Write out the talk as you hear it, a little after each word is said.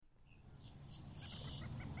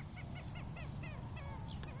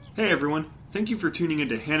Hey everyone, thank you for tuning in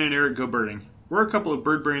to Hannah and Eric Go Birding. We're a couple of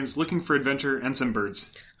bird brains looking for adventure and some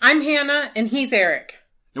birds. I'm Hannah, and he's Eric.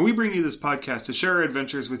 And we bring you this podcast to share our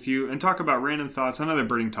adventures with you and talk about random thoughts on other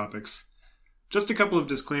birding topics. Just a couple of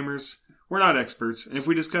disclaimers. We're not experts, and if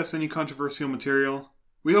we discuss any controversial material,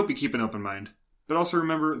 we hope you keep an open mind. But also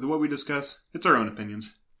remember that what we discuss, it's our own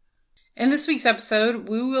opinions. In this week's episode,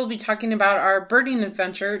 we will be talking about our birding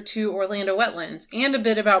adventure to Orlando Wetlands, and a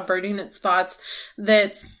bit about birding at spots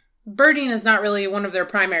that birding is not really one of their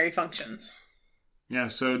primary functions. Yeah,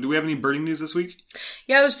 so do we have any birding news this week?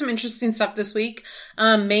 Yeah, there's some interesting stuff this week.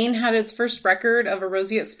 Maine had its first record of a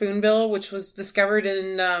roseate spoonbill, which was discovered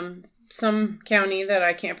in some county that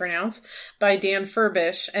I can't pronounce, by Dan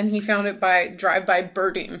Furbish, and he found it by drive-by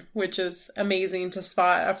birding, which is amazing to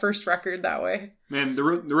spot a first record that way. Man, the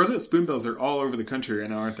roseate spoonbills are all over the country right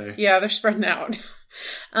now, aren't they? Yeah, they're spreading out.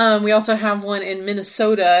 We also have one in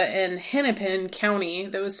Minnesota in Hennepin County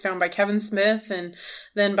that was found by Kevin Smith and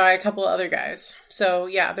then by a couple of other guys. So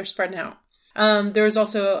yeah, they're spreading out. There was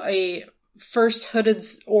also a first hooded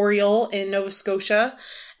oriole in Nova Scotia,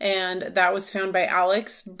 and that was found by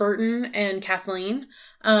Alex, Burton, and Kathleen.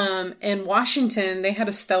 In Washington, they had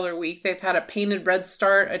a stellar week. They've had a painted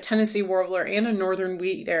redstart, a Tennessee warbler, and a northern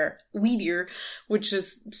wheat ear, which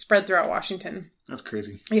is spread throughout Washington. That's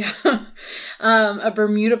crazy. Yeah. A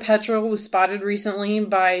Bermuda petrel was spotted recently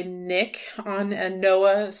by Nick on a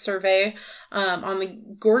NOAA survey on the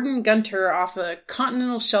Gordon Gunter off the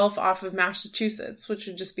continental shelf off of Massachusetts, which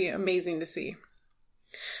would just be amazing to see.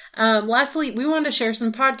 Lastly, we wanted to share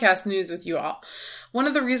some podcast news with you all. One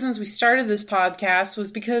of the reasons we started this podcast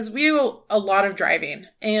was because we do a lot of driving.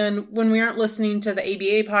 And when we aren't listening to the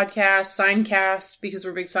ABA podcast, Signcast, because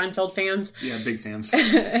we're big Seinfeld fans. Yeah, big fans.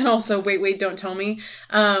 And also Wait, Don't Tell Me,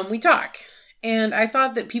 we talk. And I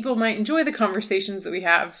thought that people might enjoy the conversations that we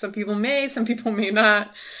have. Some people may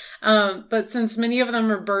not. But since many of them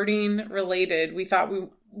are birding related, we thought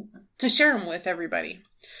to share them with everybody.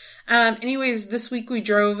 Anyways, this week we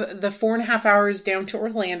drove the 4.5 hours down to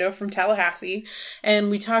Orlando from Tallahassee, and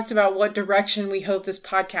we talked about what direction we hope this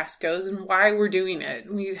podcast goes and why we're doing it.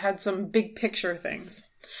 We had some big picture things.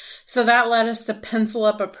 So that led us to pencil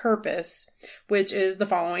up a purpose, which is the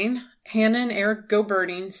following. Hannah and Eric Go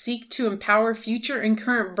Birding seek to empower future and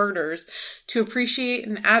current birders to appreciate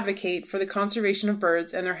and advocate for the conservation of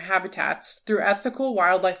birds and their habitats through ethical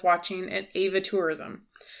wildlife watching and avatourism.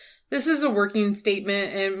 This is a working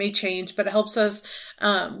statement and it may change, but it helps us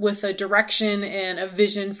with a direction and a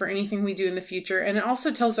vision for anything we do in the future. And it also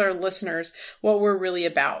tells our listeners what we're really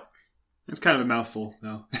about. It's kind of a mouthful,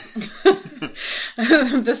 though.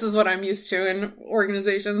 This is what I'm used to in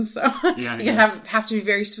organizations, so yeah, you have to be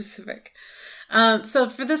very specific. So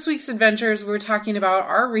for this week's adventures, we're talking about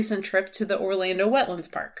our recent trip to the Orlando Wetlands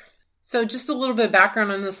Park. So just a little bit of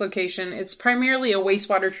background on this location. It's primarily a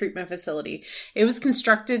wastewater treatment facility. It was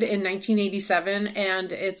constructed in 1987,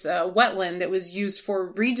 and it's a wetland that was used for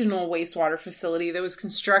a regional wastewater facility that was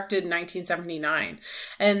constructed in 1979.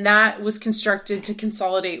 And that was constructed to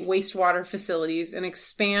consolidate wastewater facilities and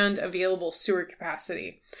expand available sewer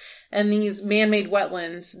capacity. And these man-made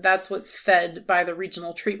wetlands, that's what's fed by the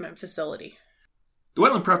regional treatment facility. The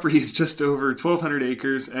wetland property is just over 1,200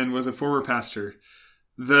 acres and was a former pasture.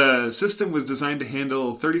 The system was designed to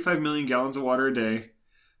handle 35 million gallons of water a day,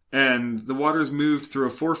 and the water is moved through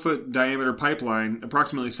a 4-foot diameter pipeline,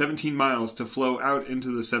 approximately 17 miles, to flow out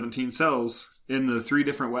into the 17 cells in the 3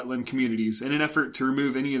 different wetland communities in an effort to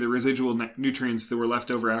remove any of the residual nutrients that were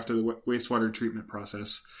left over after the wastewater treatment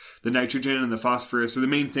process. The nitrogen and the phosphorus are the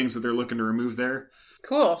main things that they're looking to remove there.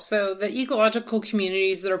 Cool. So the ecological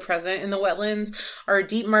communities that are present in the wetlands are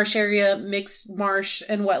deep marsh area, mixed marsh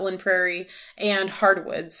and wetland prairie, and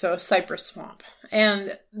hardwood, so cypress swamp.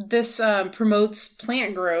 And this promotes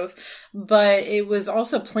plant growth, but it was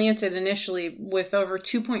also planted initially with over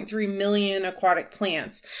 2.3 million aquatic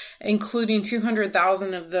plants, including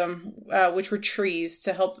 200,000 of them, which were trees,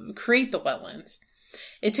 to help create the wetlands.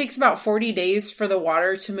 It takes about 40 days for the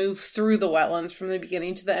water to move through the wetlands from the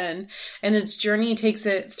beginning to the end, and its journey takes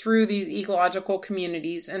it through these ecological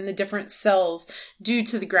communities and the different cells due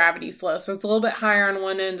to the gravity flow. So it's a little bit higher on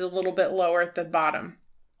one end, a little bit lower at the bottom.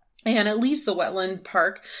 And it leaves the wetland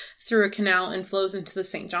park through a canal and flows into the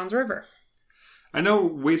St. Johns River. I know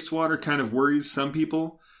wastewater kind of worries some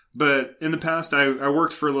people, but in the past I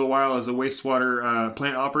worked for a little while as a wastewater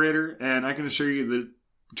plant operator, and I can assure you that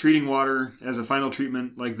treating water as a final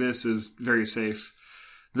treatment like this is very safe.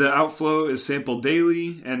 The outflow is sampled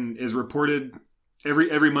daily and is reported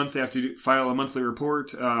every month. They have to file a monthly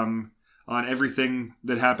report. on everything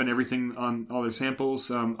that happened, everything on all their samples.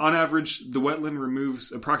 On average, the wetland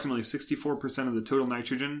removes approximately 64% of the total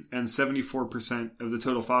nitrogen and 74% of the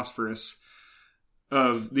total phosphorus,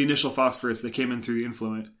 of the initial phosphorus that came in through the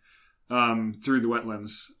influent, through the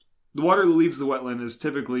wetlands. The water that leaves the wetland is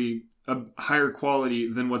typically a higher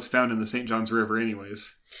quality than what's found in the St. Johns River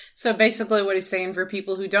anyways. So basically what he's saying, for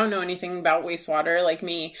people who don't know anything about wastewater like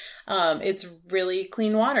me, it's really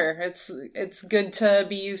clean water. It's good to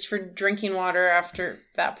be used for drinking water after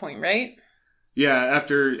that point, right? Yeah,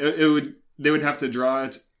 after they would have to draw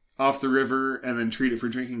it off the river and then treat it for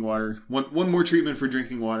drinking water. One more treatment for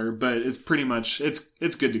drinking water, but it's pretty much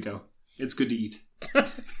it's good to go. It's good to eat.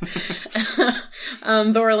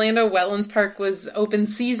 The Orlando Wetlands Park was open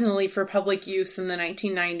seasonally for public use in the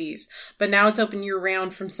 1990s, but now it's open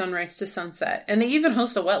year-round from sunrise to sunset. And they even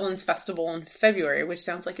host a wetlands festival in February, which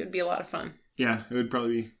sounds like it would be a lot of fun. Yeah, it would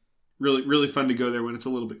probably be really, really fun to go there when it's a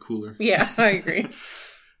little bit cooler. Yeah, I agree.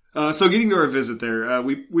 So getting to our visit there,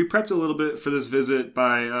 we prepped a little bit for this visit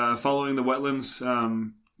by following the wetlands,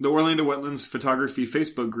 the Orlando Wetlands Photography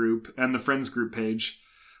Facebook group and the Friends group page.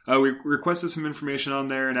 We requested some information on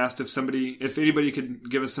there and asked if anybody could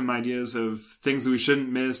give us some ideas of things that we shouldn't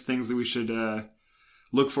miss, things that we should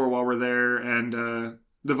look for while we're there. And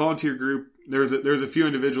the volunteer group, there was a few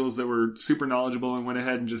individuals that were super knowledgeable and went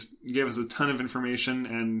ahead and just gave us a ton of information.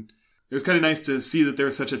 And it was kind of nice to see that there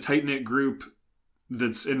was such a tight-knit group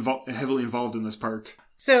that's heavily involved in this park.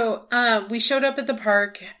 So we showed up at the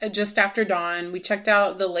park just after dawn. We checked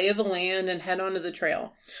out the lay of the land and head onto the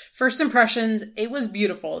trail. First impressions, it was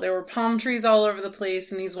beautiful. There were palm trees all over the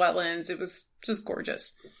place in these wetlands. It was just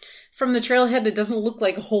gorgeous. From the trailhead, it doesn't look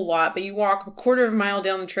like a whole lot, but you walk a quarter of a mile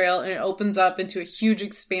down the trail and it opens up into a huge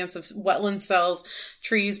expanse of wetland cells,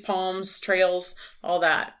 trees, palms, trails, all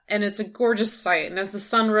that. And it's a gorgeous sight. And as the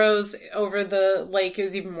sun rose over the lake, it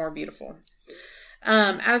was even more beautiful.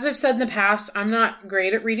 As I've said in the past, I'm not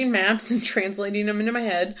great at reading maps and translating them into my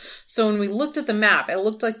head. So when we looked at the map, it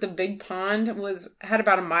looked like the big pond had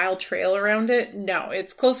about a mile trail around it. No,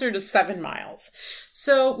 it's closer to 7 miles.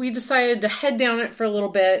 So we decided to head down it for a little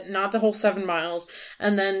bit, not the whole 7 miles,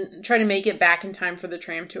 and then try to make it back in time for the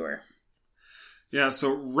tram tour. Yeah,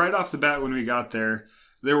 so right off the bat when we got there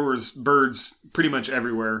was birds pretty much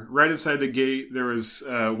everywhere. Right inside the gate, there was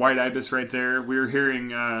white ibis right there. We were hearing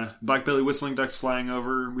black-bellied whistling ducks flying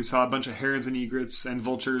over. We saw a bunch of herons and egrets and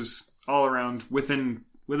vultures all around within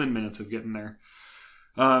minutes of getting there.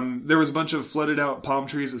 There was a bunch of flooded out palm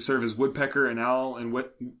trees that serve as woodpecker and owl and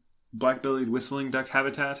black-bellied whistling duck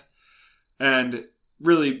habitat. And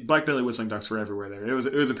really, black-bellied whistling ducks were everywhere there. It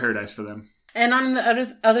was a paradise for them. And on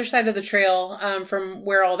the other side of the trail, from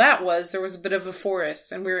where all that was, there was a bit of a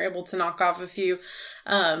forest, and we were able to knock off a few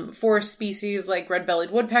forest species like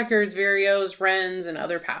red-bellied woodpeckers, vireos, wrens, and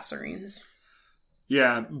other passerines.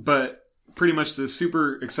 Yeah, but pretty much the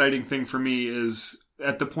super exciting thing for me is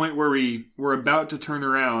at the point where we were about to turn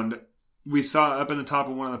around, we saw up in the top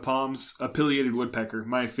of one of the palms a pileated woodpecker,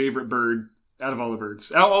 my favorite bird out of all the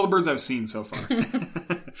birds. All the birds I've seen so far.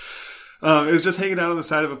 It was just hanging out on the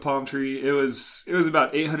side of a palm tree. It was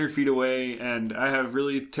about 800 feet away, and I have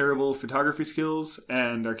really terrible photography skills,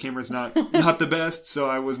 and our camera's not the best, so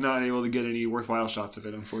I was not able to get any worthwhile shots of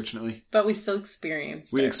it, unfortunately. But we still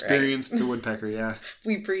experienced right? The woodpecker, yeah.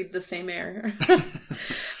 We breathed the same air.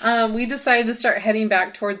 We decided to start heading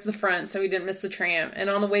back towards the front so we didn't miss the tram.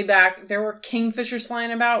 And on the way back, there were kingfishers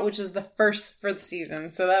flying about, which is the first for the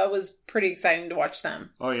season. So that was pretty exciting to watch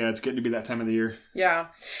them. Oh, yeah, it's getting to be that time of the year. Yeah.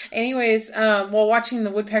 Anyways, while watching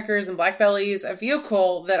the woodpeckers and blackbellies, a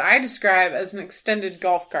vehicle that I describe as an extended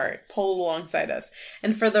golf cart pulled alongside us.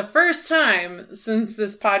 And for the first time since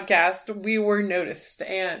this podcast, we were noticed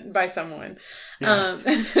by someone.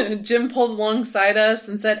 Yeah. Jim pulled alongside us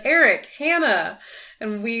and said, "Eric, Hannah."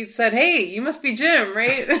 And we said, "Hey, you must be Jim,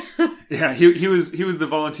 right?" Yeah, he was the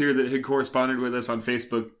volunteer that had corresponded with us on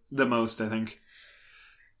Facebook the most, I think.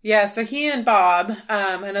 Yeah, so he and Bob,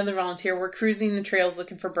 another volunteer, were cruising the trails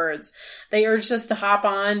looking for birds. They urged us to hop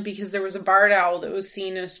on because there was a barred owl that was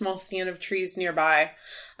seen in a small stand of trees nearby.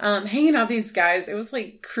 Hanging out with these guys, it was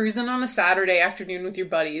like cruising on a Saturday afternoon with your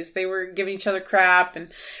buddies. They were giving each other crap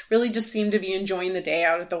and really just seemed to be enjoying the day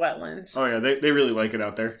out at the wetlands. Oh yeah, they really like it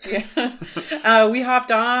out there. Yeah. We hopped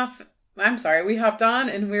on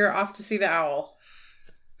and we were off to see the owl.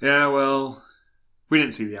 Yeah, well, we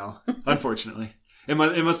didn't see the owl, unfortunately. It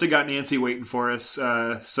must have got Nancy waiting for us.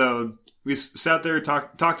 So we sat there,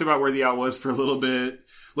 talked about where the owl was for a little bit,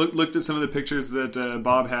 looked at some of the pictures that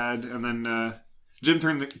Bob had, and then Jim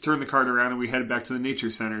turned the cart around and we headed back to the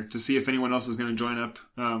nature center to see if anyone else was going to join up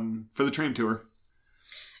for the tram tour.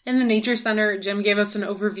 In the Nature Center, Jim gave us an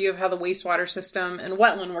overview of how the wastewater system and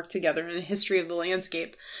wetland work together and the history of the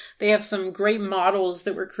landscape. They have some great models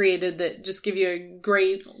that were created that just give you a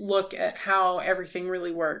great look at how everything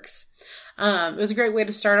really works. It was a great way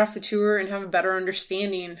to start off the tour and have a better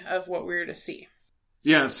understanding of what we were to see.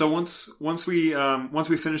 Yeah, so once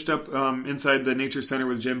we finished up inside the Nature Center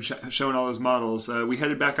with Jim showing all those models, we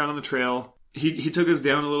headed back out on the trail. He took us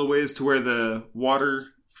down a little ways to where the water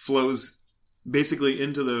flows basically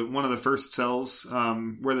into one of the first cells,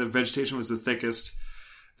 where the vegetation was the thickest.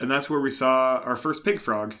 And that's where we saw our first pig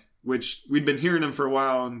frog, which we'd been hearing them for a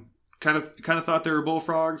while and kind of thought they were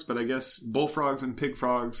bullfrogs, but I guess bullfrogs and pig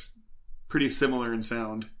frogs, pretty similar in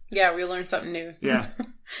sound. Yeah, we learned something new. Yeah.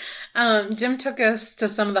 Jim took us to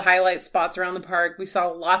some of the highlight spots around the park. We saw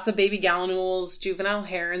lots of baby gallinules, juvenile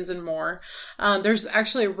herons, and more. There's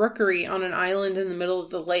actually a rookery on an island in the middle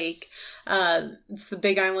of the lake. It's the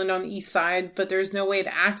big island on the east side, but there's no way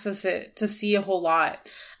to access it to see a whole lot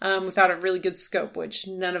without a really good scope, which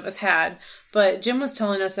none of us had. But Jim was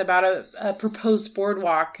telling us about a proposed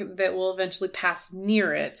boardwalk that will eventually pass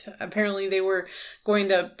near it. Apparently they were going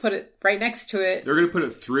to put it right next to it. They're going to put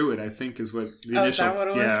it through it, I think, is what the initial... is that what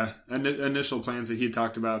it was? Yeah, initial plans that he had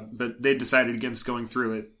talked about, but they decided against going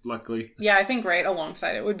through it, luckily. Yeah, I think right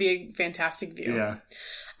alongside it would be a fantastic view. Yeah.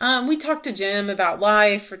 We talked to Jim about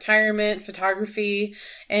life, retirement, photography,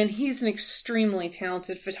 and he's an extremely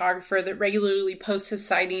talented photographer that regularly posts his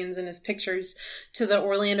sightings and his pictures to the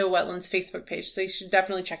Orlando Wetlands Facebook page, so you should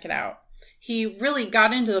definitely check it out. He really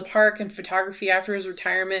got into the park and photography after his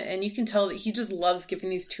retirement, and you can tell that he just loves giving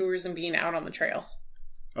these tours and being out on the trail.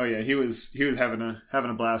 Oh yeah, he was having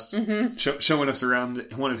a blast, showing us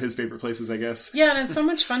around one of his favorite places, I guess. Yeah, and it's so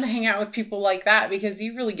much fun to hang out with people like that because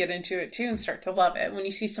you really get into it too and start to love it when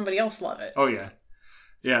you see somebody else love it. Oh yeah,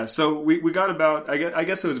 yeah. So we got about I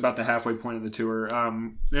guess it was about the halfway point of the tour,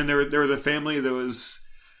 and there was a family that was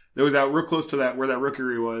out real close to where that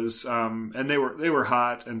rookery was, and they were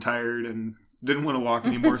hot and tired and didn't want to walk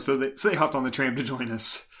anymore, so they hopped on the tram to join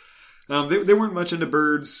us. They weren't much into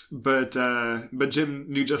birds, but Jim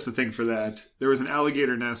knew just the thing for that. There was an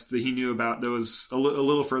alligator nest that he knew about that was a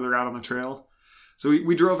little further out on the trail. So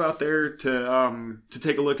we drove out there to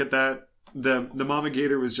take a look at that. The mama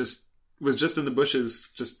gator was just in the bushes,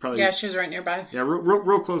 just probably. Yeah, she was right nearby. Yeah,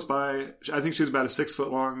 real close by. I think she was about a 6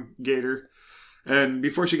 foot long gator. And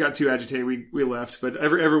before she got too agitated, we left. But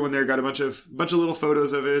everyone there got a bunch of little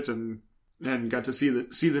photos of it and got to see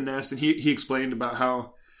the nest. And he explained about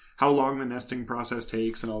how long the nesting process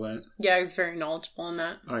takes and all that. Yeah, he was very knowledgeable in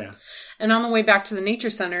that. Oh, yeah. And on the way back to the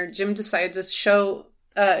Nature Center, Jim decided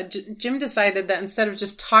that instead of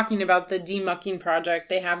just talking about the demucking project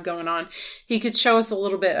they have going on, he could show us a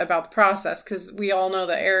little bit about the process, because we all know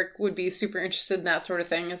that Eric would be super interested in that sort of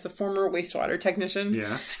thing as a former wastewater technician.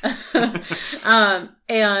 Yeah.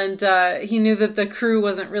 And he knew that the crew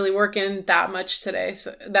wasn't really working that much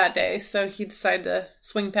that day, so he decided to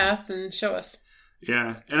swing past and show us.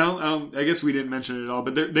 Yeah, and I guess we didn't mention it at all,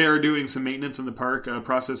 but they are doing some maintenance in the park, a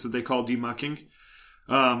process that they call demucking.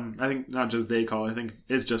 I think not just they call it, I think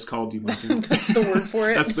it's just called demucking. That's the word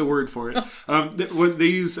for it. That's the word for it. They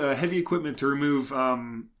use heavy equipment to remove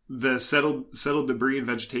the settled debris and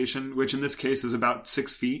vegetation, which in this case is about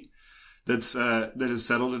 6 feet. That is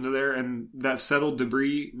settled into there, and that settled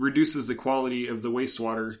debris reduces the quality of the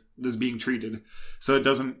wastewater that's being treated. So it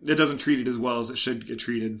doesn't treat it as well as it should get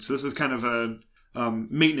treated. So this is kind of a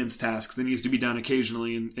maintenance task that needs to be done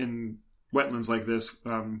occasionally in wetlands like this,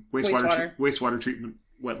 wastewater treatment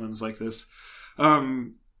wetlands like this.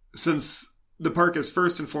 Since the park is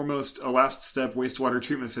first and foremost a last step wastewater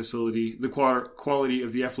treatment facility, the quality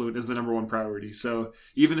of the effluent is the number one priority. So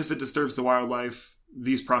even if it disturbs the wildlife,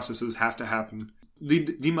 these processes have to happen. The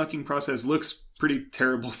demucking process looks pretty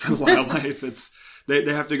terrible for the wildlife.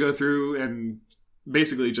 They have to go through and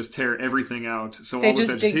basically just tear everything out. So they all the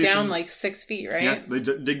just dig down like 6 feet, right? Yeah, they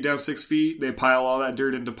dig down 6 feet. They pile all that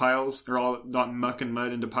dirt into piles, or all that muck and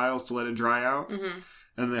mud into piles to let it dry out,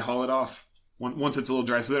 and they haul it off once it's a little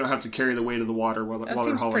dry, so they don't have to carry the weight of the water while they're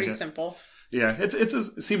hauling it. That seems pretty simple. Yeah, it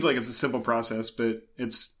seems like it's a simple process, but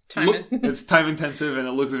it's it's time intensive and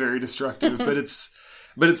it looks very destructive. but it's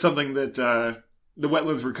something that the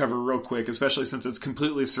wetlands recover real quick, especially since it's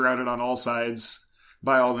completely surrounded on all sides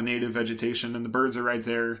by all the native vegetation, and the birds are right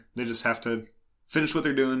there. They just have to finish what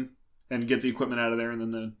they're doing and get the equipment out of there, and then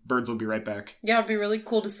the birds will be right back. Yeah, it'd be really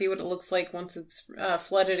cool to see what it looks like once it's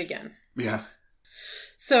flooded again. Yeah.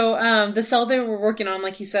 So the cell they were working on,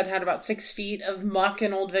 like he said, had about 6 feet of muck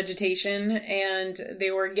and old vegetation, and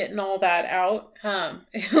they were getting all that out.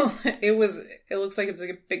 It looks like it's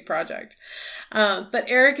a big project. But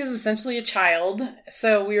Eric is essentially a child,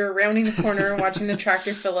 so we were rounding the corner watching the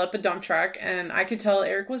tractor fill up a dump truck, and I could tell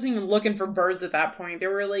Eric wasn't even looking for birds at that point.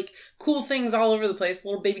 There were like cool things all over the place,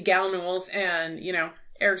 little baby gallinules, and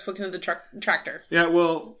Eric's looking at the tractor. Yeah,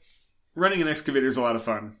 well, running an excavator is a lot of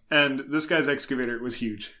fun, and this guy's excavator was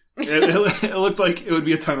huge. It looked like it would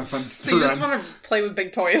be a ton of fun. So you just want to play with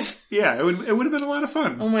big toys? Yeah, it would have been a lot of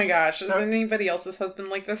fun. Oh my gosh, is anybody else's husband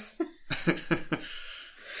like this?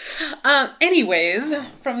 Anyways,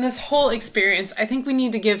 from this whole experience, I think we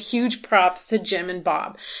need to give huge props to Jim and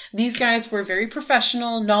Bob. These guys were very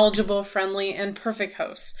professional, knowledgeable, friendly, and perfect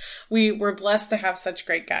hosts. We were blessed to have such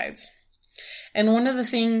great guides. And one of the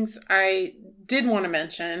things I did want to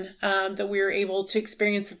mention that we were able to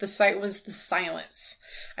experience at the site was the silence.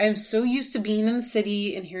 I am so used to being in the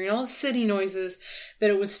city and hearing all the city noises that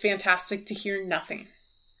it was fantastic to hear nothing.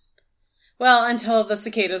 Well, until the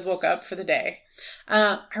cicadas woke up for the day.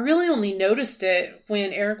 I really only noticed it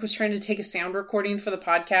when Eric was trying to take a sound recording for the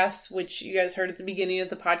podcast, which you guys heard at the beginning of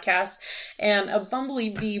the podcast, and a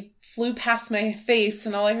bumblebee flew past my face,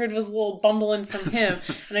 and all I heard was a little bumbling from him,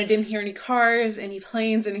 and I didn't hear any cars, any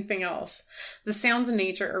planes, anything else. The sounds of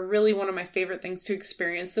nature are really one of my favorite things to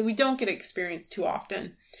experience that we don't get to experience too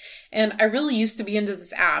often. And I really used to be into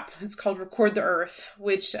this app. It's called Record the Earth,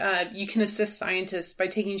 which you can assist scientists by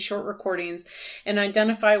taking short recordings and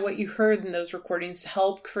identify what you heard in those recordings to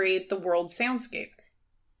help create the world soundscape.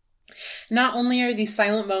 Not only are these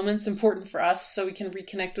silent moments important for us so we can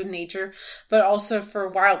reconnect with nature, but also for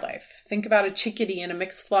wildlife. Think about a chickadee in a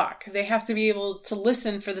mixed flock. They have to be able to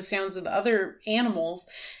listen for the sounds of the other animals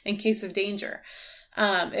in case of danger.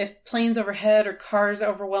 If planes overhead or cars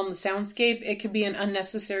overwhelm the soundscape, it could be an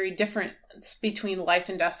unnecessary difference between life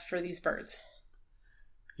and death for these birds.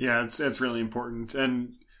 Yeah, it's really important.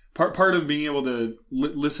 And part of being able to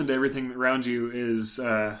listen to everything around you is,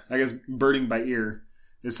 I guess, birding by ear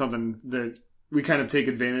is something that we kind of take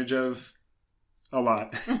advantage of a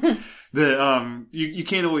lot. You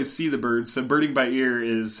can't always see the birds, so birding by ear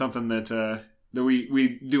is something that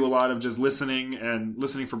we do a lot of, just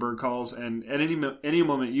listening for bird calls. And at any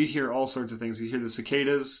moment you hear all sorts of things. You hear the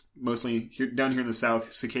cicadas, mostly down here in the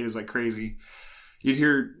south, cicadas like crazy. You'd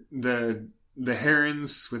hear the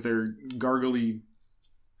herons with their gargly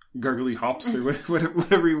hops, or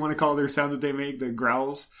whatever you want to call their sound that they make, the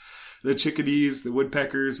growls, the chickadees, the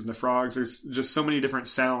woodpeckers, and the frogs. There's just so many different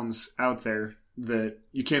sounds out there that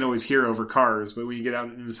you can't always hear over cars. But when you get out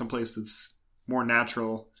into some place that's more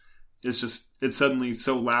natural, it's suddenly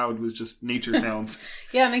so loud with just nature sounds.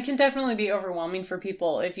 Yeah, and it can definitely be overwhelming for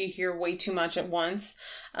people if you hear way too much at once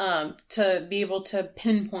to be able to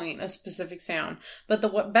pinpoint a specific sound. But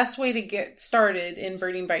the best way to get started in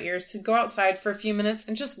birding by ear is to go outside for a few minutes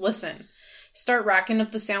and just listen. Start racking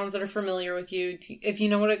up the sounds that are familiar with you. If you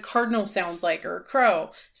know what a cardinal sounds like or a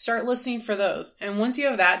crow, start listening for those. And once you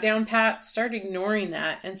have that down pat, start ignoring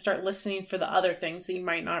that and start listening for the other things that you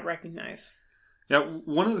might not recognize. Yeah,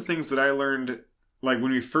 one of the things that I learned, like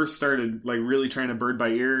when we first started, like really trying to bird by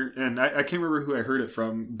ear, and I can't remember who I heard it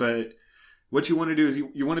from, but what you want to do is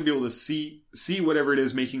you want to be able to see whatever it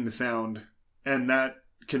is making the sound, and that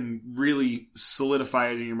can really solidify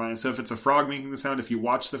it in your mind. So if it's a frog making the sound, if you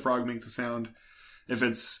watch the frog make the sound, if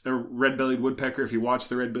it's a red-bellied woodpecker, if you watch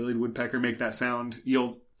the red-bellied woodpecker make that sound,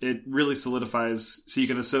 it really solidifies, so you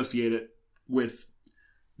can associate it with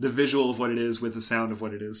the visual of what it is with the sound of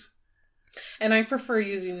what it is. And I prefer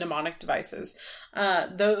using mnemonic devices.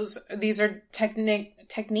 These are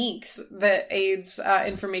techniques that aids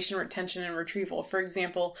information retention and retrieval. For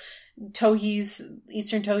example,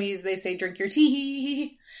 Eastern towhees, they say, drink your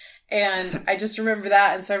tea. And I just remember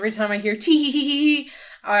that. And so every time I hear tea,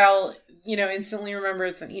 I'll, instantly remember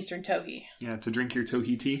it's an Eastern towhee. Yeah, to drink your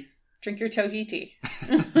towhee tea. Drink your towhee tea.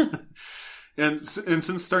 And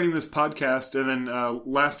since starting this podcast, and then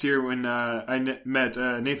last year when I met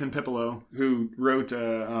Nathan Pipolo, who wrote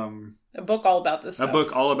a book all about this stuff. A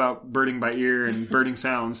book all about birding by ear and birding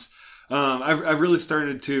sounds, I've really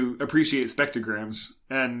started to appreciate spectrograms.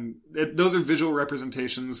 And those are visual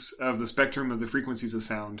representations of the spectrum of the frequencies of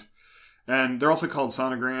sound. And they're also called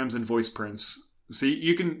sonograms and voice prints. So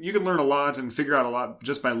you can learn a lot and figure out a lot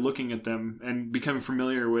just by looking at them and becoming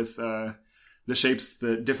familiar with the shapes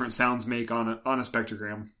that different sounds make on a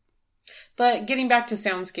spectrogram. But getting back to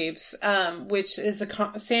soundscapes, which is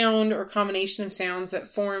a sound or combination of sounds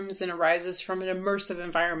that forms and arises from an immersive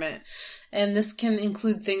environment. And this can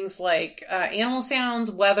include things like animal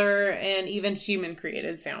sounds, weather, and even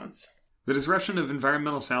human-created sounds. The disruption of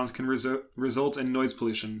environmental sounds can result in noise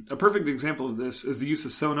pollution. A perfect example of this is the use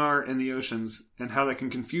of sonar in the oceans and how that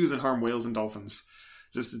can confuse and harm whales and dolphins.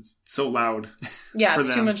 Just, it's so loud. Yeah, for it's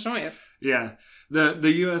them. too much noise. Yeah.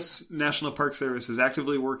 The U.S. National Park Service is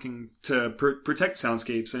actively working to protect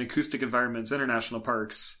soundscapes and acoustic environments in our national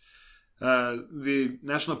parks. The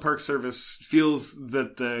National Park Service feels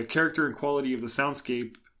that the character and quality of the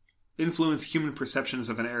soundscape influence human perceptions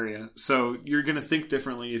of an area. So you're going to think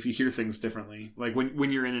differently if you hear things differently, like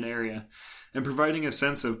when you're in an area. And providing a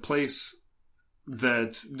sense of place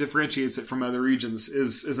that differentiates it from other regions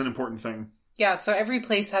is an important thing. Yeah, so every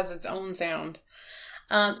place has its own sound.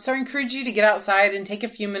 So I encourage you to get outside and take a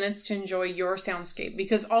few minutes to enjoy your soundscape,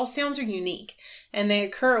 because all sounds are unique and they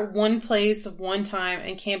occur at one place, one time,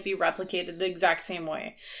 and can't be replicated the exact same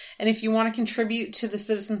way. And if you want to contribute to the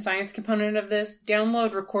citizen science component of this,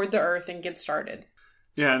 download Record the Earth and get started.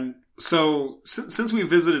 Yeah, and so since we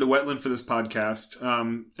visited a wetland for this podcast,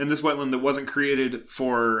 and this wetland that wasn't created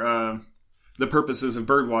for the purposes of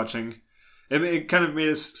bird watching, it kind of made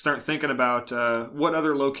us start thinking about what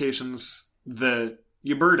other locations that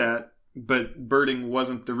you bird at, but birding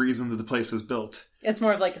wasn't the reason that the place was built. It's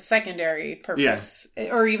more of like a secondary purpose,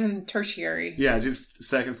 or even tertiary. Yeah, just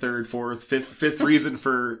second, third, fourth, fifth reason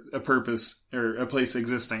for a purpose or a place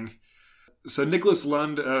existing. So Nicholas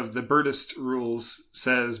Lund of the Birdist Rules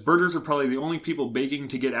says, birders are probably the only people begging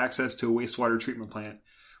to get access to a wastewater treatment plant.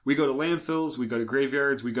 We go to landfills, we go to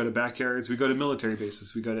graveyards, we go to backyards, we go to military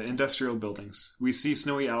bases, we go to industrial buildings. We see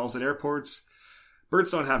snowy owls at airports. Birds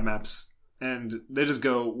don't have maps. And they just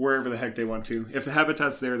go wherever the heck they want to. If the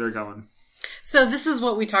habitat's there, they're going. So this is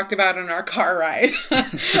what we talked about in our car ride.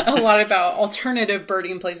 A lot about alternative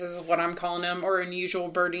birding places is what I'm calling them, or unusual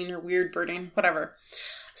birding or weird birding, whatever.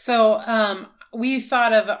 So we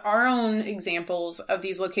thought of our own examples of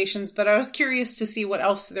these locations, but I was curious to see what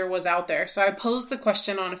else there was out there. So I posed the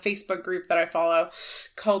question on a Facebook group that I follow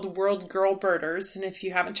called World Girl Birders. And if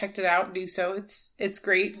you haven't checked it out, do so. It's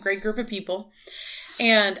great group of people.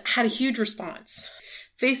 And had a huge response.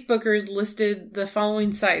 Facebookers listed the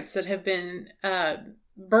following sites that have been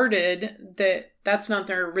birded that's not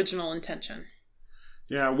their original intention.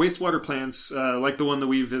 Yeah, wastewater plants, like the one that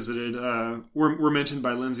we visited, were mentioned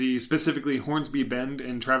by Lindsay, specifically Hornsby Bend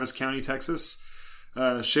in Travis County, Texas.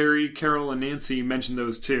 Sherry, Carol, and Nancy mentioned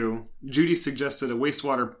those too. Judy suggested a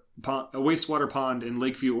wastewater pond in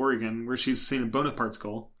Lakeview, Oregon, where she's seen a Bonaparte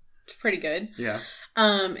skull. Pretty good. Yeah.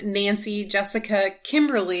 Nancy, Jessica,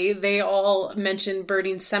 Kimberly, they all mentioned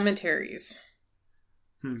birding cemeteries.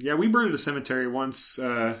 Yeah, we birded a cemetery once.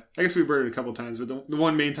 I guess we birded a couple times, but the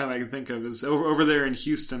one main time I can think of is over there in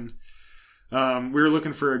Houston. We were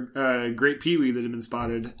looking for a great peewee that had been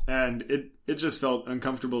spotted, and it just felt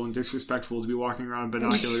uncomfortable and disrespectful to be walking around with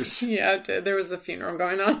binoculars. Yeah, it did. There was a funeral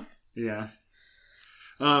going on. Yeah.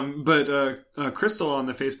 But Crystal on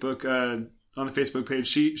the Facebook page,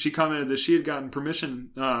 she commented that she had gotten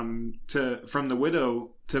permission from the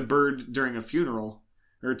widow to bird during a funeral,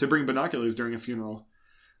 or to bring binoculars during a funeral.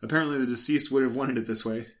 Apparently the deceased would have wanted it this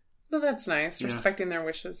way. Well, that's nice, respecting their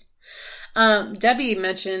wishes. Debbie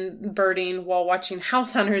mentioned birding while watching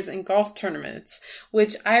house hunters and golf tournaments,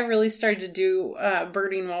 which I really started to do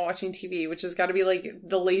birding while watching TV, which has got to be like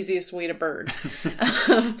the laziest way to bird.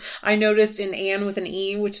 I noticed in Anne with an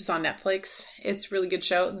E, which is on Netflix, it's a really good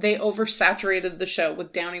show, they oversaturated the show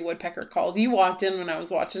with downy woodpecker calls. You walked in when I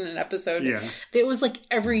was watching an episode. Yeah. It was like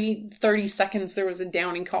every 30 seconds there was a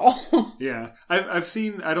downy call. Yeah. I've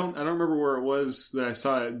seen, I don't remember where it was that I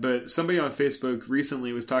saw it, but somebody on Facebook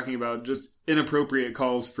recently was talking about just inappropriate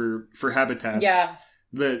calls for habitats. Yeah.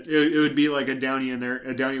 That it would be like a downy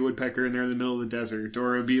woodpecker, and they're in the middle of the desert,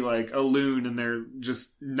 or it would be like a loon, and they're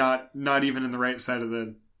just not even in the right side of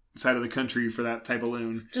the country for that type of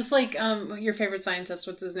loon. Just like your favorite scientist,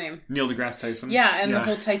 what's his name? Neil deGrasse Tyson. Yeah, and the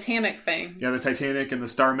whole Titanic thing. Yeah, the Titanic and the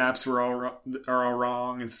star maps are all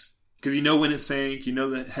wrong. It's because you know when it sank, you know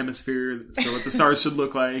the hemisphere, so what the stars should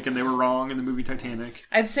look like, and they were wrong in the movie Titanic.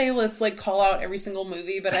 I'd say let's call out every single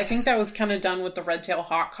movie, but I think that was kind of done with the red-tailed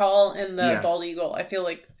hawk call and the bald eagle. I feel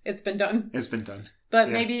like it's been done. It's been done. But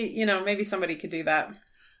maybe somebody could do that.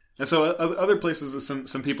 And so other places that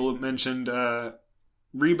some people mentioned,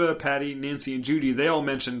 Reba, Patty, Nancy, and Judy, they all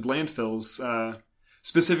mentioned landfills,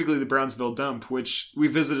 specifically the Brownsville dump, which we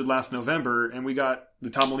visited last November, and we got the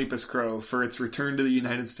Tamaulipas crow for its return to the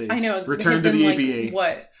United States. I know. Return to the EPA.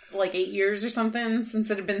 What, 8 years or something since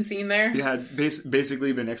it had been seen there? Yeah, had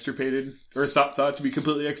basically been extirpated, or thought to be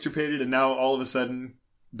completely extirpated, and now all of a sudden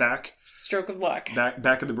back. Stroke of luck.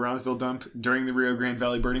 Back at the Brownsville dump during the Rio Grande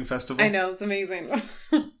Valley Birding Festival. I know, it's amazing.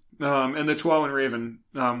 And the Chihuahuan raven,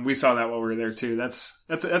 we saw that while we were there too. That's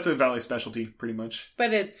a valley specialty, pretty much.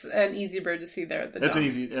 But it's an easy bird to see there at the dump. It's an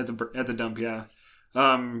easy at the dump, yeah.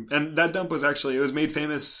 And that dump was actually, it was made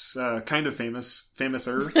famous, kind of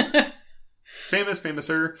famouser,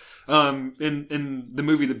 famouser, in the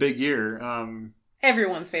movie The Big Year.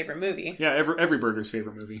 Everyone's favorite movie. Yeah, every birder's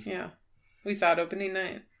favorite movie. Yeah, we saw it opening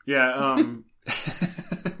night. Yeah,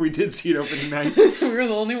 we did see it opening night. We were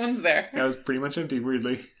the only ones there. Yeah, it was pretty much empty,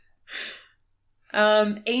 weirdly.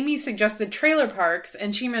 Amy suggested trailer parks,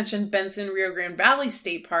 and she mentioned Benson Rio Grande Valley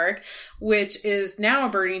State Park, which is now a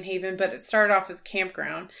birding haven, but it started off as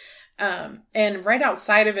campground. And right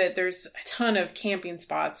outside of it, there's a ton of camping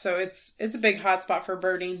spots, so it's a big hot spot for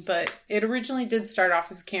birding, but it originally did start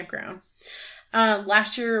off as a campground.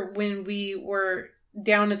 Last year, when we were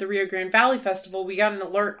down at the Rio Grande Valley Festival, we got an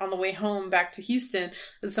alert on the way home back to Houston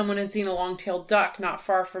that someone had seen a long-tailed duck not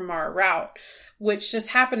far from our route, which just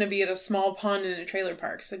happened to be at a small pond in a trailer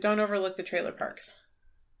park. So don't overlook the trailer parks.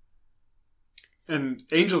 And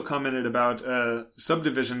Angel commented about a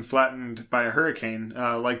subdivision flattened by a hurricane,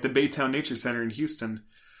 like the Baytown Nature Center in Houston.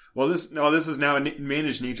 Well, this is now a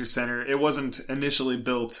managed nature center. It wasn't initially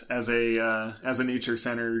built as a nature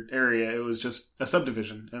center area. It was just a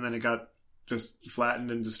subdivision, and then it got just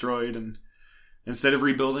flattened and destroyed. And instead of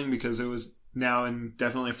rebuilding, because it was now in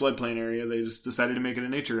definitely a floodplain area, they just decided to make it a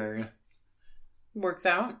nature area. Works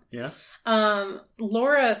out. Yeah.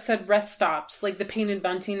 Laura said rest stops, like the painted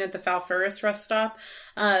bunting at the Falfurus rest stop.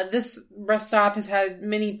 This rest stop has had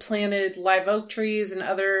many planted live oak trees and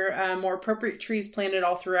other more appropriate trees planted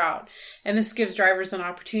all throughout. And this gives drivers an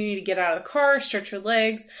opportunity to get out of the car, stretch your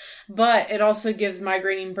legs, but it also gives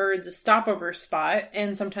migrating birds a stopover spot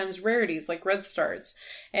and sometimes rarities like redstarts.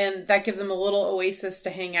 And that gives them a little oasis to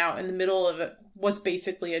hang out in the middle of what's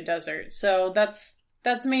basically a desert. So that's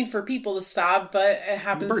made for people to stop, but it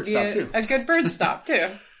happens to be a good bird stop, too.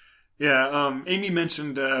 Yeah, Amy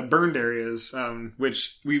mentioned burned areas,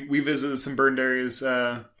 which we visited some burned areas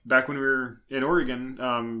back when we were in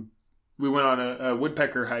Oregon. We went on a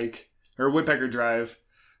woodpecker hike, or a woodpecker drive,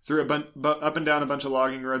 through up and down a bunch of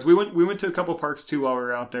logging roads. We went to a couple parks, too, while we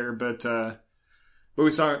were out there, but we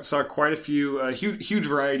saw quite a few, huge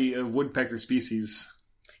variety of woodpecker species.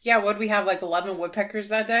 Yeah, what did we have, like 11 woodpeckers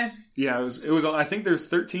that day? Yeah, it was. I think there's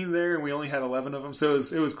 13 there, and we only had 11 of them, so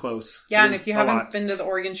it was close. Yeah, and if you haven't been to the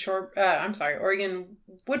Oregon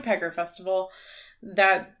Woodpecker Festival,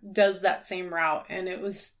 that does that same route, and it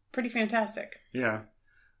was pretty fantastic. Yeah.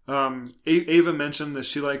 Ava mentioned that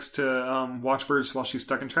she likes to watch birds while she's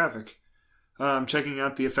stuck in traffic. Checking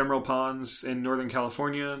out the ephemeral ponds in Northern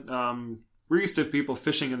California. We're used to people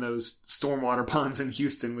fishing in those stormwater ponds in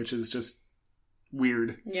Houston, which is just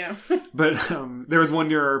weird. Yeah. But there was one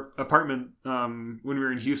near our apartment when we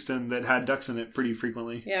were in Houston that had ducks in it pretty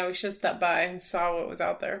frequently. Yeah, we should step by and saw what was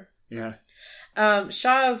out there. Yeah.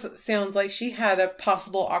 Shaz sounds like she had a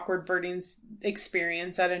possible awkward birding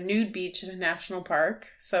experience at a nude beach at a national park.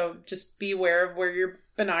 So just be aware of where your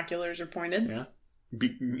binoculars are pointed. Yeah.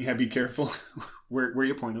 Be careful where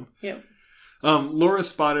you point them. Yep. Laura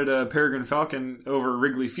spotted a peregrine falcon over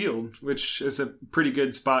Wrigley Field, which is a pretty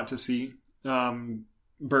good spot to see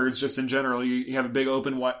birds just in general. You have a big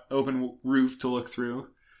open roof to look through,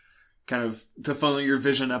 kind of to funnel your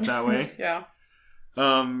vision up that way. Yeah.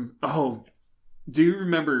 Do you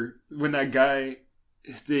remember when that guy,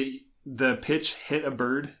 the pitch hit a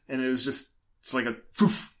bird and it was just like a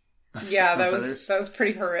poof? Yeah, that was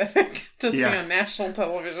pretty horrific to see on national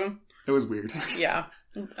television. It was weird. Yeah.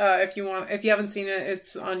 If you haven't seen it,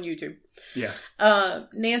 it's on YouTube. Yeah.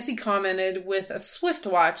 Nancy commented with a Swift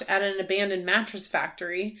watch at an abandoned mattress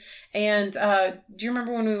factory. And do you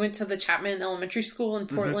remember when we went to the Chapman Elementary School in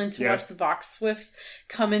Portland to watch the Vox Swift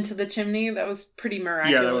come into the chimney? That was pretty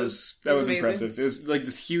miraculous. Yeah, that was impressive. It was like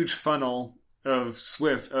this huge funnel of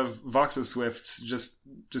Vox's Swifts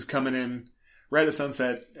just coming in right at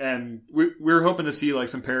sunset, and we were hoping to see like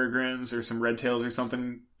some peregrines or some red tails or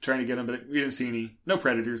something, trying to get them, but we didn't see no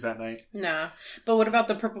predators that night. Nah. But what about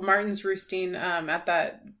the purple martins roosting at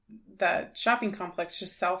that shopping complex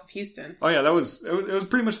just south of Houston? Oh yeah, it was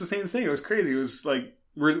pretty much the same thing. It was crazy. It was like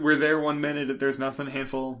we're there 1 minute, there's nothing, a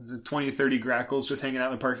handful, 20-30 grackles just hanging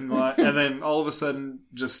out in the parking lot, and then all of a sudden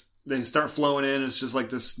just they start flowing in. It's just like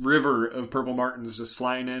this river of purple martins just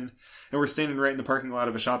flying in, and we're standing right in the parking lot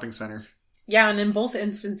of a shopping center. Yeah, and in both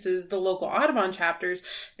instances, the local Audubon chapters,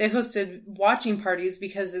 they hosted watching parties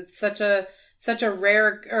because it's such a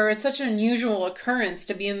rare, or it's such an unusual occurrence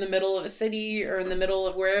to be in the middle of a city or in the middle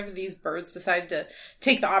of wherever these birds decide to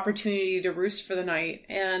take the opportunity to roost for the night.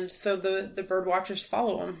 And so the bird watchers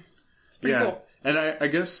follow them. It's pretty cool. And I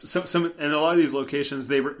guess some and a lot of these locations,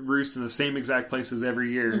 they roost in the same exact places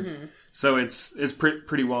every year. Mm-hmm. So it's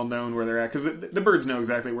pretty well known where they're at, because the birds know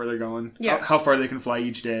exactly where they're going, how far they can fly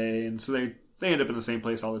each day, and so they end up in the same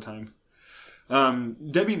place all the time.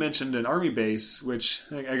 Debbie mentioned an army base, which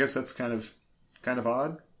I guess that's kind of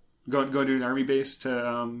odd, going to an army base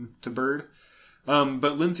to bird.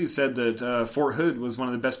 But Lindsay said that Fort Hood was one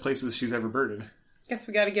of the best places she's ever birded. Guess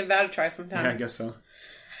we got to give that a try sometime. Yeah, I guess so.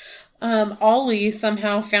 Ollie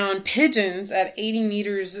somehow found pigeons at 80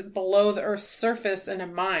 meters below the Earth's surface in a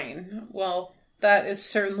mine. Well, that is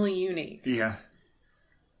certainly unique. Yeah.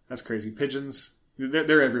 That's crazy. Pigeons,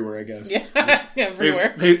 they're everywhere, I guess. Yeah,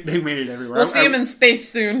 everywhere. They've made it everywhere. We'll see them in space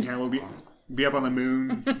soon. Yeah, we'll be up on the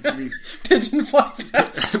moon. Pigeon fly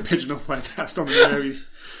fast. Pigeon will fly fast on the moon.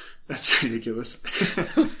 That's ridiculous.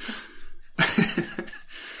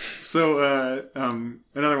 So,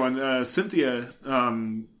 another one, Cynthia,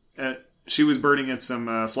 she was birding at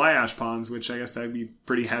some fly ash ponds, which I guess that'd be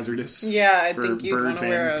pretty hazardous. Yeah, I think you'd want to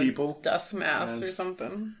wear a people. dust mask or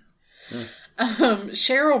something. Yeah.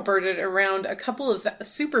 Cheryl birded around a couple of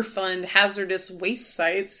super fun hazardous waste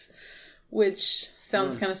sites, which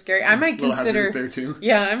sounds kind of scary. I might consider there too.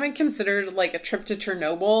 Yeah, I might consider like a trip to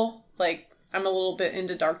Chernobyl. Like, I'm a little bit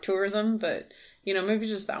into dark tourism, but maybe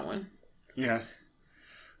just that one. Yeah.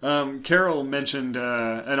 Carol mentioned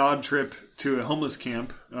an odd trip to a homeless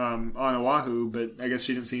camp on Oahu, but I guess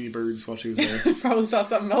she didn't see any birds while she was there. Probably saw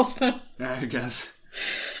something else then. I guess.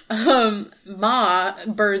 Ma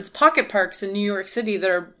birds pocket parks in New York City that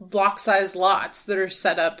are block-sized lots that are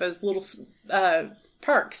set up as little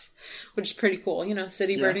parks, which is pretty cool.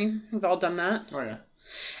 City birding. We've all done that. Oh, yeah.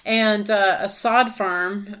 And a sod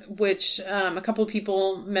farm, which a couple of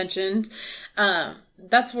people mentioned.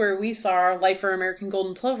 That's where we saw our Lifer American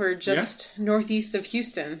Golden Plover, just northeast of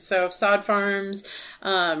Houston. So sod farms,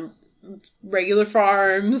 regular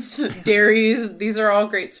farms, dairies. These are all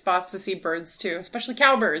great spots to see birds too, especially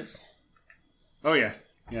cowbirds. Oh yeah,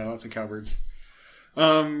 lots of cowbirds.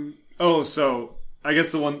 So I guess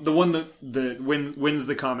the one that wins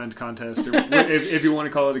the comment contest, or if you want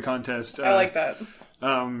to call it a contest. I like that.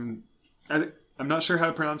 I'm not sure how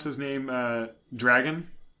to pronounce his name. Dragon.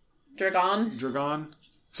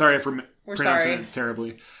 Sorry for pronouncing it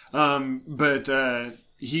terribly. But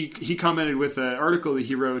he commented with an article that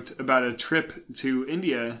he wrote about a trip to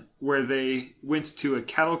India where they went to a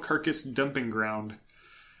cattle carcass dumping ground,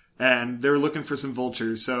 and they were looking for some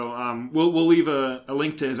vultures. So we'll leave a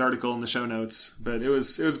link to his article in the show notes. But it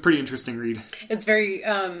was a pretty interesting read. It's very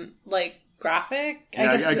graphic.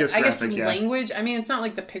 Yeah, I guess the language. I mean, it's not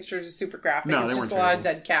like the pictures are super graphic. No, it's they just weren't a lot of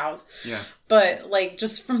dead cows. Yeah. But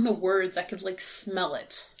just from the words, I could smell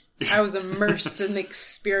it. Yeah. I was immersed in the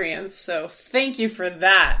experience. So thank you for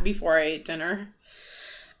that before I ate dinner.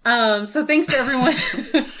 So thanks to everyone.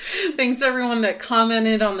 Thanks to everyone that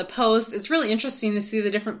commented on the post. It's really interesting to see the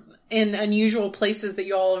different and unusual places that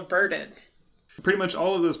you all have birded. Pretty much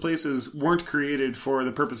all of those places weren't created for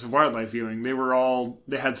the purpose of wildlife viewing.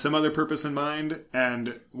 They had some other purpose in mind,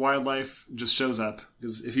 and wildlife just shows up.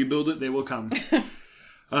 Because if you build it, they will come.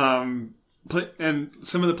 And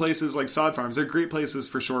some of the places like sod farms, they're great places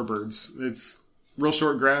for shorebirds. It's real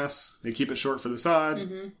short grass. They keep it short for the sod.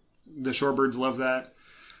 Mm-hmm. The shorebirds love that.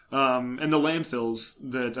 And the landfills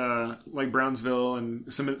that, like Brownsville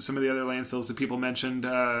and some of the other landfills that people mentioned,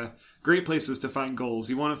 great places to find gulls.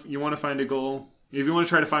 You want to find a gull. If you want to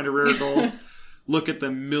try to find a rare gull, look at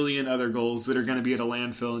the million other gulls that are going to be at a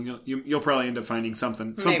landfill, and you'll probably end up finding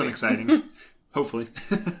something exciting. Hopefully.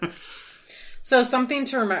 So something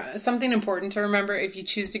important to remember if you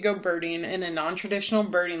choose to go birding in a non-traditional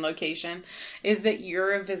birding location is that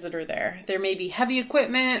you're a visitor there. There may be heavy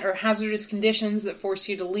equipment or hazardous conditions that force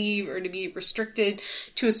you to leave or to be restricted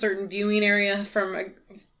to a certain viewing area from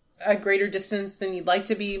a greater distance than you'd like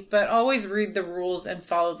to be, but always read the rules and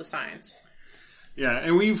follow the signs. Yeah,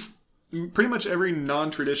 and we've pretty much every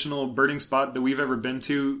non-traditional birding spot that we've ever been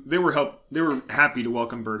to, they were happy to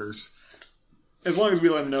welcome birders. As long as we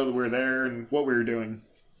let them know that we're there and what we were doing.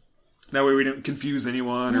 That way we don't confuse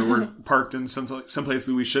anyone, or we're parked in some place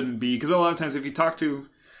that we shouldn't be. Because a lot of times if you talk to,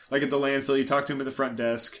 like at the landfill, you talk to them at the front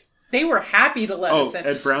desk. They were happy to let us in.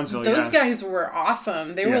 At Brownsville, Those guys were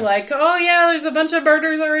awesome. They were like, oh yeah, there's a bunch of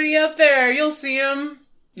birders already up there. You'll see them.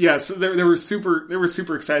 Yeah, so they were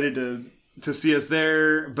super excited to see us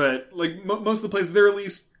there. But like most of the places, they're at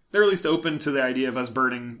least open to the idea of us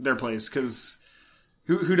birding their place, because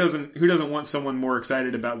who doesn't want someone more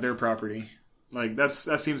excited about their property? Like that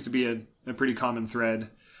seems to be a pretty common thread.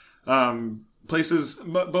 But a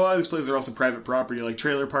lot of these places are also private property, like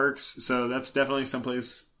trailer parks. So that's definitely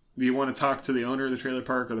someplace you want to talk to the owner of the trailer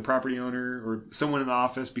park or the property owner or someone in the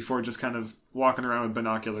office before just kind of walking around with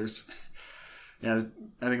binoculars. Yeah,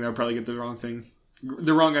 I think that would probably get the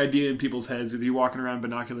wrong idea in people's heads with you walking around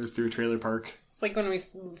binoculars through a trailer park. It's like when we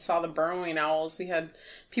saw the burrowing owls, we had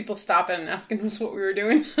people stopping and asking us what we were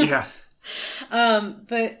doing. Yeah.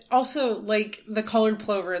 But also like the colored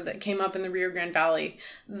plover that came up in the Rio Grande Valley,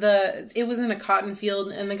 it was in a cotton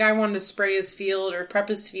field and the guy wanted to spray his field or prep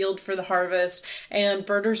his field for the harvest, and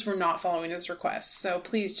birders were not following his requests. So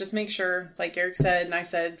please just make sure, like Eric said and I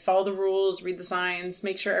said, follow the rules, read the signs,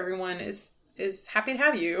 make sure everyone is happy to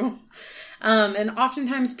have you. And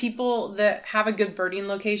oftentimes people that have a good birding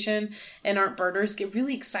location and aren't birders get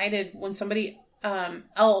really excited when somebody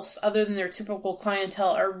else other than their typical clientele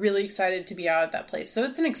are really excited to be out at that place. So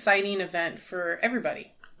it's an exciting event for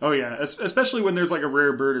everybody. Oh yeah, especially when there's like a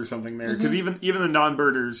rare bird or something there, because even the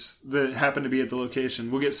non-birders that happen to be at the location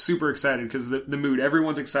will get super excited because the mood.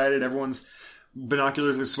 Everyone's excited. Everyone's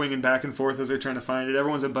binoculars are swinging back and forth as they're trying to find it.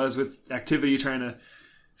 Everyone's abuzz with activity, trying to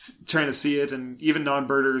see it, and even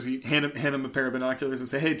non-birders, you hand them a pair of binoculars and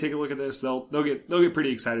say, "Hey, take a look at this." They'll get pretty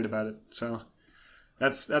excited about it. So.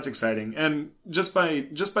 That's exciting. And just by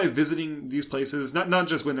visiting these places, not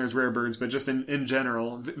just when there's rare birds, but just in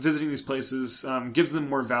general, visiting these places gives them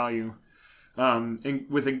more value.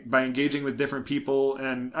 By engaging with different people,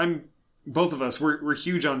 and both of us we're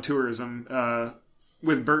huge on tourism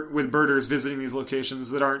with birders visiting these locations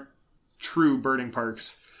that aren't true birding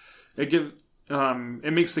parks.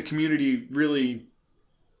 It makes the community really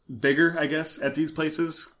bigger, I guess, at these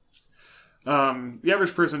places. The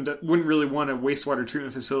average person wouldn't really want a wastewater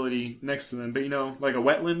treatment facility next to them, but like a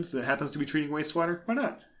wetland that happens to be treating wastewater, why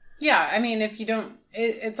not? Yeah, I mean, if you don't,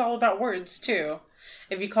 it's all about words too.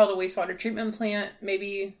 If you called a wastewater treatment plant,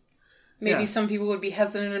 maybe some people would be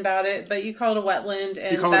hesitant about it, but you call it a wetland,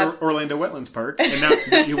 and you call it Orlando Wetlands Park, and now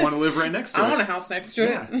you want to live right next to it. I want a house next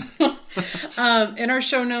to it. In our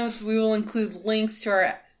show notes, we will include links to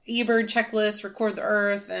our eBird checklist, Record the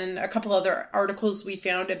Earth, and a couple other articles we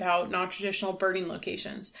found about non-traditional birding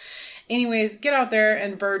locations. Anyways, get out there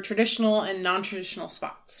and bird traditional and non-traditional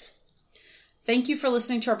spots. Thank you for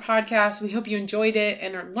listening to our podcast. We hope you enjoyed it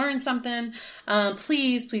and learned something.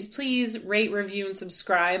 Please rate, review, and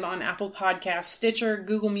subscribe on Apple Podcasts, Stitcher,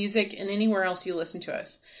 Google Music, and anywhere else you listen to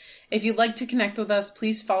us. If you'd like to connect with us,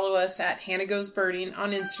 please follow us at Hannah Goes Birding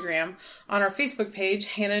on Instagram, on our Facebook page,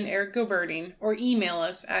 Hannah and Eric Go Birding, or email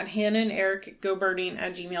us at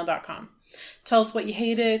hannahhandericgobirding@gmail.com. Tell us what you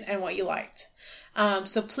hated and what you liked.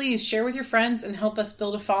 So please share with your friends and help us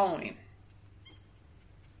build a following.